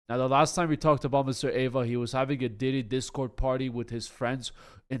Now, the last time we talked about Mr. Ava, he was having a Diddy Discord party with his friends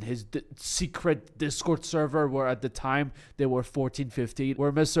in his secret Discord server, where at the time they were 14, 15,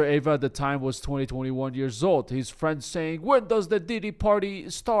 where Mr. Ava at the time was 20, 21 years old. His friends saying, when does the Diddy party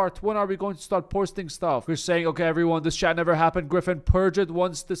start? When are we going to start posting stuff? We're saying, okay, everyone, this chat never happened. Griffin, purge it.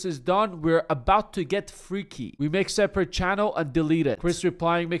 Once this is done, we're about to get freaky. We make separate channel and delete it. Chris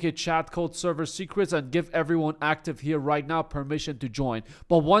replying, make a chat called server secrets and give everyone active here right now permission to join.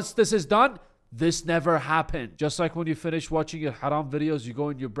 But once this is done, this never happened. Just like when you finish watching your haram videos, you go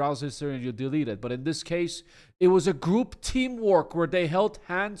in your browser history and you delete it. But in this case, it was a group teamwork where they held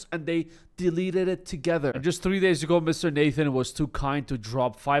hands and they deleted it together. And just 3 days ago, Mr. Nathan was too kind to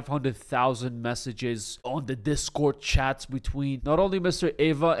drop 500,000 messages on the Discord chats between not only Mr.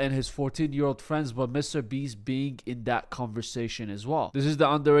 Ava and his 14-year-old friends, but Mr. Beast being in that conversation as well. This is the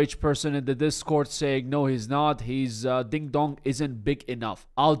underage person in the Discord saying, no, he's not. His ding dong isn't big enough.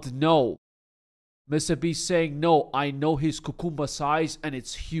 I'd know. Mr. Beast saying, no, I know his cucumba size and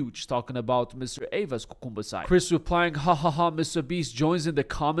it's huge. Talking about Mr. Ava's cucumba size. Chris replying, ha ha ha, Mr. Beast joins in the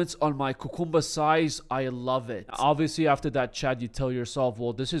comments on my cucumba size. I love it. Obviously, after that chat, you tell yourself,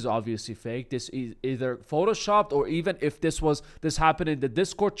 well, this is obviously fake. This is either photoshopped, or even if this happened in the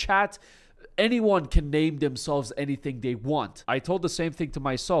Discord chat, anyone can name themselves anything they want. I told the same thing to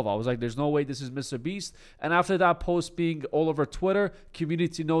myself. I was like, there's no way this is Mr. Beast. And after that post being all over Twitter,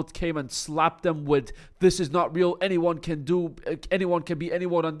 community note came and slapped them with, this is not real. Anyone can be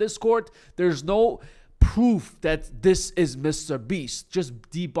anyone on Discord. There's no proof that this is Mr. Beast, just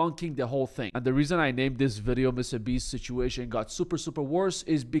debunking the whole thing. And the reason I named this video Mr. Beast situation got super worse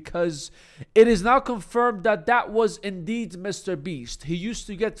is because it is now confirmed that that was indeed Mr. Beast. He used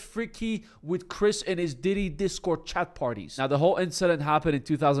to get freaky with Chris in his Diddy Discord chat parties. Now, the whole incident happened in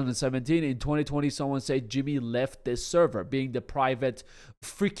 2017. In 2020, someone said Jimmy left this server, being the private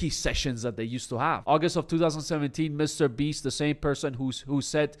freaky sessions that they used to have. August of 2017, Mr. Beast, the same person who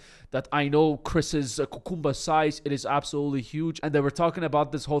said that I know Chris's cucumba size, it is absolutely huge, and they were talking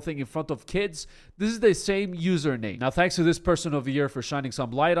about this whole thing in front of kids. This is the same username. Now, thanks to this person over here for shining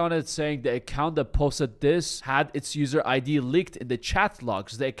some light on it, saying the account that posted this had its user ID leaked in the chat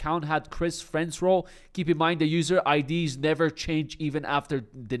logs. The account had Chris friends role. Keep in mind, the user IDs never change even after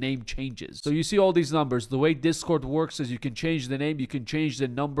the name changes. So you see all these numbers. The way Discord works is you can change the name, you can change the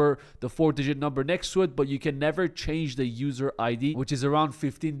number, the 4-digit number next to it, but you can never change the user ID, which is around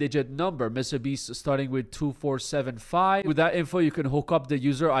 15-digit number. Mr. Beast starting with 2475. With that info, you can hook up the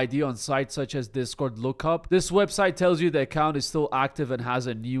user ID on sites such as Discord Lookup. This website tells you the account is still active and has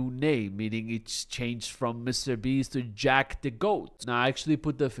a new name, meaning it's changed from Mr. Beast to Jack the Goat. Now, I actually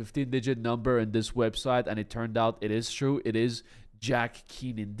put the 15-digit number in this website, and it turned out it is true. It is Jack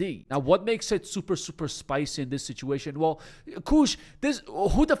Keen indeed. Now, what makes it super spicy in this situation? Well, Koosh,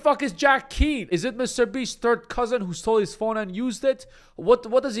 who the fuck is Jack Keen? Is it Mr. Beast's third cousin who stole his phone and used it?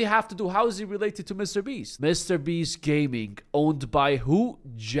 What does he have to do? How is he related to Mr. Beast? Mr. Beast Gaming, owned by who?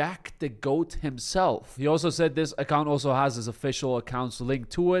 Jack the Goat himself. He also said this account also has his official accounts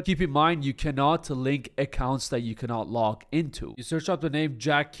linked to it. Keep in mind, you cannot link accounts that you cannot log into. You search up the name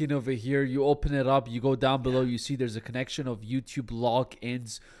Jack Keen over here, you open it up, you go down below, you see there's a connection of YouTube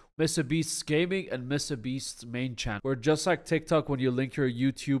logins, Mr. Beast's Gaming, and Mr. Beast's main channel. Where just like TikTok, when you link your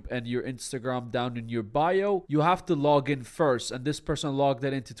YouTube and your Instagram down in your bio, you have to log in first. And this person logged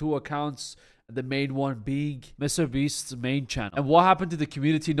in into 2 accounts, the main one being Mr. Beast's main channel. And what happened to the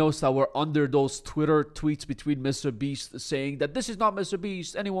community notes that were under those Twitter tweets between Mr. Beast saying that this is not Mr.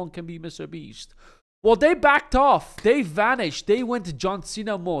 Beast, anyone can be Mr. Beast? Well, they backed off. They vanished. They went to John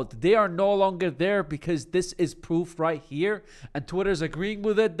Cena mode. They are no longer there because this is proof right here. And Twitter's agreeing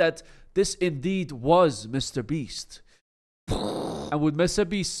with it that this indeed was Mr. Beast. And with Mr.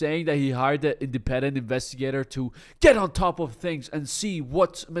 Beast saying that he hired an independent investigator to get on top of things and see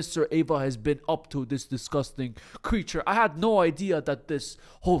what Mr. Ava has been up to, this disgusting creature. I had no idea that this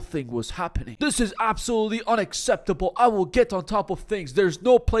whole thing was happening. This is absolutely unacceptable. I will get on top of things. There's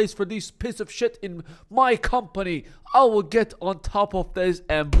no place for this piece of shit in my company. I will get on top of this,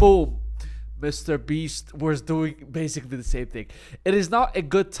 and boom. Mr. Beast was doing basically the same thing. It is not a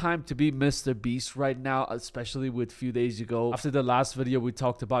good time to be Mr. Beast right now, especially with a few days ago. After the last video we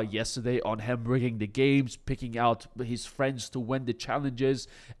talked about yesterday on him rigging the games, picking out his friends to win the challenges,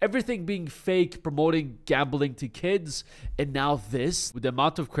 everything being fake, promoting gambling to kids, and now this. With the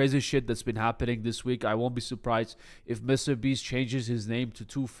amount of crazy shit that's been happening this week, I won't be surprised if Mr. Beast changes his name to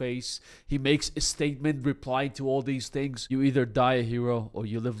Two-Face. He makes a statement replying to all these things. You either die a hero or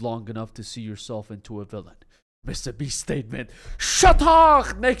you live long enough to see yourself into a villain. MrBeast statement. Shut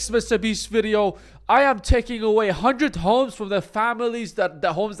up! Next MrBeast video. I am taking away 100 homes from the families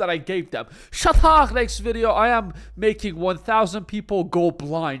the homes that I gave them. Shut up! Next video. I am making 1,000 people go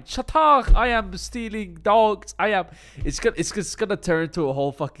blind. Shut up! I am stealing dogs. It's gonna turn into a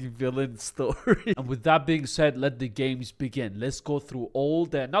whole fucking villain story. And with that being said, let the games begin. Let's go through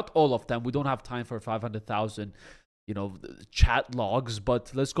not all of them. We don't have time for 500,000. Chat logs,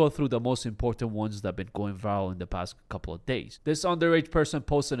 but let's go through the most important ones that have been going viral in the past couple of days. This underage person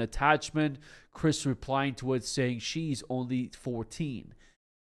posts an attachment, Chris replying to it saying she's only 14.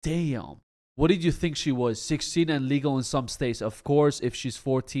 Damn. What did you think she was? 16 and legal in some states. Of course, if she's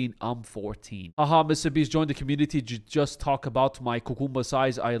 14, I'm 14. Haha, MrBeast joined the community to just talk about my cucumba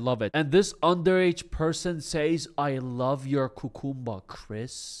size. I love it. And this underage person says, I love your cucumba,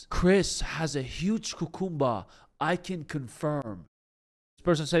 Chris. Chris has a huge cucumba. I can confirm. This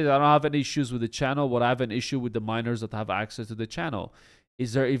person says, I don't have any issues with the channel, but I have an issue with the minors that have access to the channel.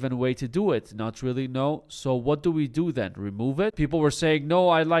 Is there even a way to do it? Not really, no. So what do we do then? Remove it? People were saying, no,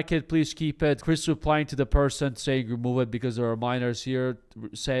 I like it. Please keep it. Chris replying to the person saying remove it because there are minors here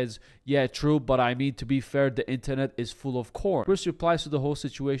says, yeah, true. But I mean, to be fair, the internet is full of corn. Chris replies to the whole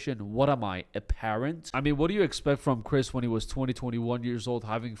situation. What am I, a parent? I mean, what do you expect from Chris when he was 21 years old,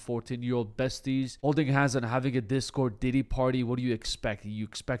 having 14-year-old besties, holding hands and having a Discord Diddy party? What do you expect? You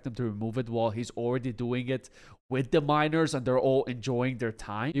expect him to remove it while he's already doing it with the minors and they're all enjoying their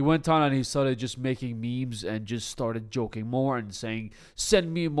time? He went on and he started just making memes and just started joking more and saying,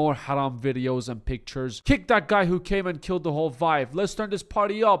 send me more haram videos and pictures. Kick that guy who came and killed the whole vibe. Let's turn this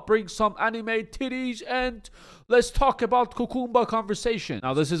party up. Bring some anime titties and let's talk about cucumba conversation.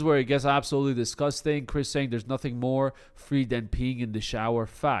 Now this is where it gets absolutely disgusting. Chris saying there's nothing more free than peeing in the shower.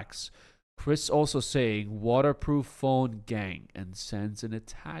 Facts. Chris also saying waterproof phone gang and sends an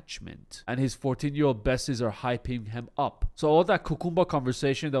attachment. And his 14-year-old besties are hyping him up. So all that cucumba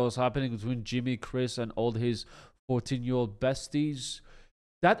conversation that was happening between Jimmy, Chris, and all his 14-year-old besties,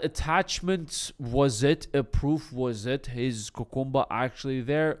 that attachment, was it a proof? Was it his cucumba actually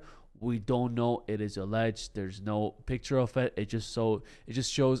there? We don't know. It is alleged. There's no picture of it. It just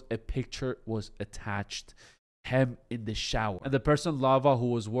shows a picture was attached. Him in the shower. And the person Lava,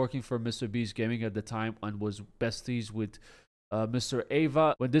 who was working for MrBeast Gaming at the time and was besties with Mr.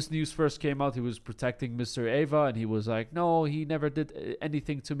 Ava, when this news first came out, he was protecting Mr. Ava and he was like, no, he never did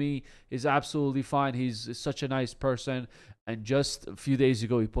anything to me. He's absolutely fine. He's such a nice person. And just a few days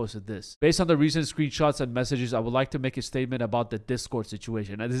ago, he posted this. Based on the recent screenshots and messages, I would like to make a statement about the Discord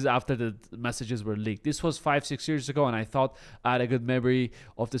situation. And this is after the messages were leaked. This was 5-6 years ago, and I thought I had a good memory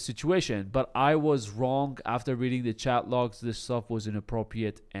of the situation. But I was wrong. After reading the chat logs, this stuff was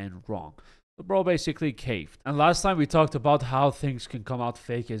inappropriate and wrong. The bro basically caved. And last time we talked about how things can come out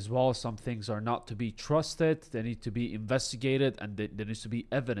fake as well. Some things are not to be trusted. They need to be investigated, and there needs to be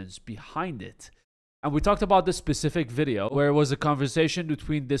evidence behind it. And we talked about this specific video where it was a conversation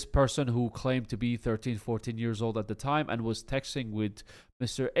between this person who claimed to be 13, 14 years old at the time and was texting with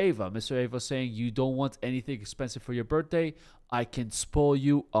Mr. Ava. Mr. Ava saying, you don't want anything expensive for your birthday? I can spoil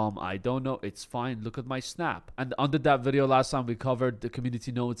you. I don't know. It's fine. Look at my snap. And under that video last time we covered, the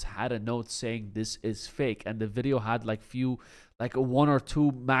community notes had a note saying this is fake. And the video had like 1 or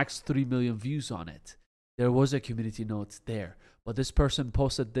 2, max 3 million views on it. There was a community note there. But this person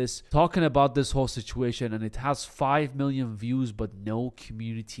posted this talking about this whole situation and it has 5 million views but no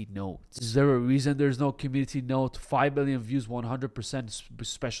community notes. Is there a reason there's no community note? 5 million views, 100%,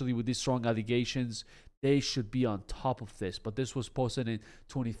 especially with these strong allegations. They should be on top of this. But this was posted in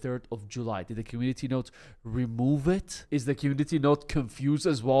 23rd of July. Did the community note remove it? Is the community note confused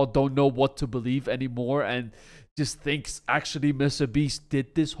as well? Don't know what to believe anymore and just thinks actually MrBeast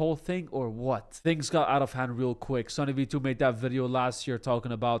did this whole thing or what? Things got out of hand real quick. SonnyV2 made that video last year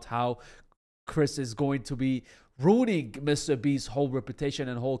talking about how Chris is going to be ruining MrBeast's whole reputation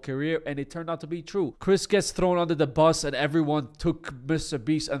and whole career, and it turned out to be true. Chris gets thrown under the bus and everyone took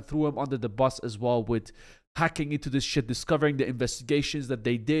MrBeast and threw him under the bus as well with hacking into this shit, discovering the investigations that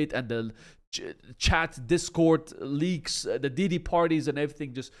they did and the chat, Discord leaks, the Diddy parties and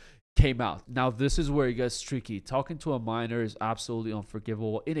everything just came out. Now this is where it gets tricky. Talking to a minor is absolutely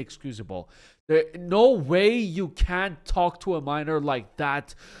unforgivable, inexcusable. There no way you can't talk to a minor like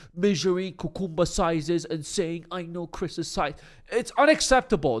that, measuring cucumba sizes and saying I know Chris's size. It's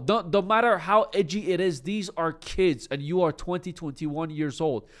unacceptable. No matter how edgy it is, these are kids and you are 20, 21 years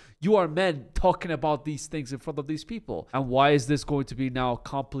old. You are men talking about these things in front of these people. And why is this going to be now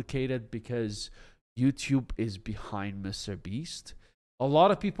complicated? Because YouTube is behind MrBeast. A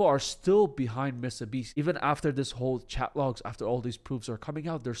lot of people are still behind MrBeast. Even after this whole chat logs, after all these proofs are coming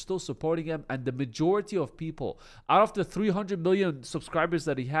out, they're still supporting him. And the majority of people, out of the 300 million subscribers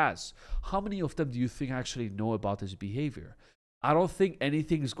that he has, how many of them do you think actually know about his behavior? I don't think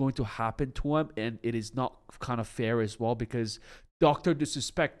anything is going to happen to him, and it is not kind of fair as well, because Dr.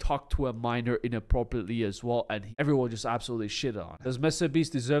 Disrespect talked to a minor inappropriately as well, and everyone just absolutely shit on. Does MrBeast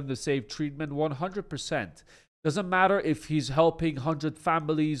deserve the same treatment? 100%. Doesn't matter if he's helping 100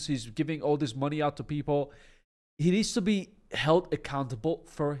 families, he's giving all this money out to people. He needs to be held accountable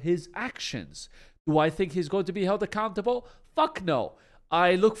for his actions. Do I think he's going to be held accountable? Fuck no.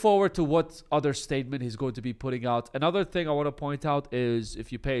 I look forward to what other statement he's going to be putting out. Another thing I want to point out is,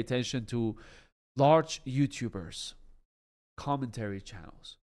 if you pay attention to large YouTubers, commentary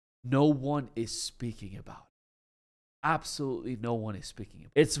channels, no one is speaking about it. Absolutely no one is speaking.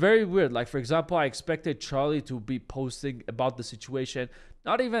 It's very weird. Like, for example, I expected Charlie to be posting about the situation,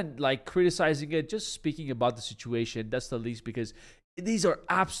 not even like criticizing it, just speaking about the situation. That's the least, because these are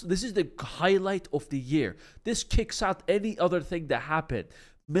this is the highlight of the year. This kicks out any other thing that happened.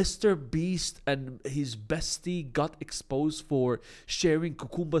 MrBeast and his bestie got exposed for sharing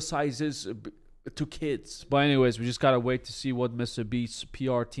cucumber sizes to kids. But anyways, we just gotta wait to see what MrBeast's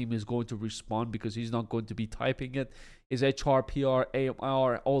PR team is going to respond, because he's not going to be typing it. His HR, PR,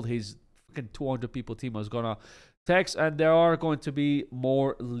 AMR, all his fucking 200 people team is gonna text, and there are going to be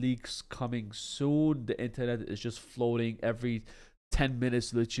more leaks coming soon. The internet is just floating every 10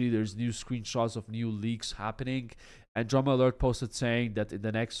 minutes. Literally, there's new screenshots of new leaks happening. And Drama Alert posted saying that in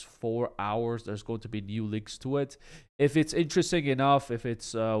the next 4 hours, there's going to be new leaks to it. If it's interesting enough, if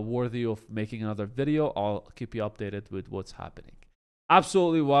it's worthy of making another video, I'll keep you updated with what's happening.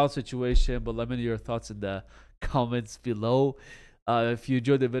 Absolutely wild situation, but let me know your thoughts in the comments below. If you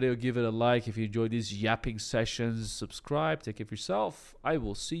enjoyed the video, give it a like. If you enjoyed these yapping sessions, subscribe. Take care of yourself. I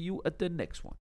will see you at the next one.